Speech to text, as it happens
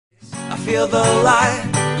feel the light,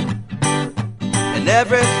 and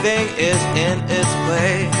everything is in its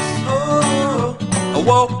place. Oh, I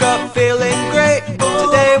woke up feeling great.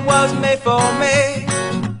 Today was made for me,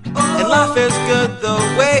 and life is good the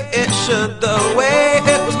way it should, the way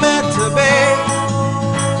it was meant to be.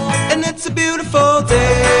 And it's a beautiful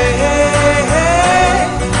day.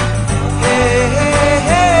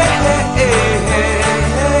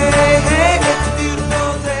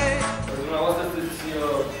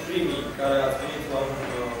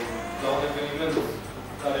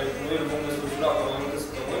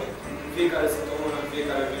 Fiecare săptămână, în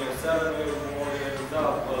fiecare vineri seara, noi vom organiza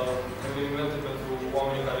evenimente pentru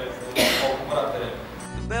oamenii care au cumpărat teren.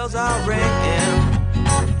 The bells are ringing,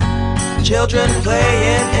 children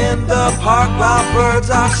playing in the park while birds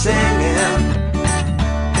are singing.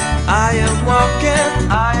 I am walking,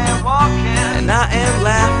 and I am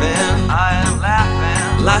laughing,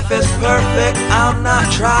 Life is perfect, I'm not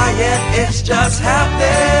trying, it's just happening.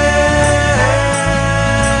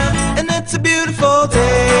 And it's a beautiful day.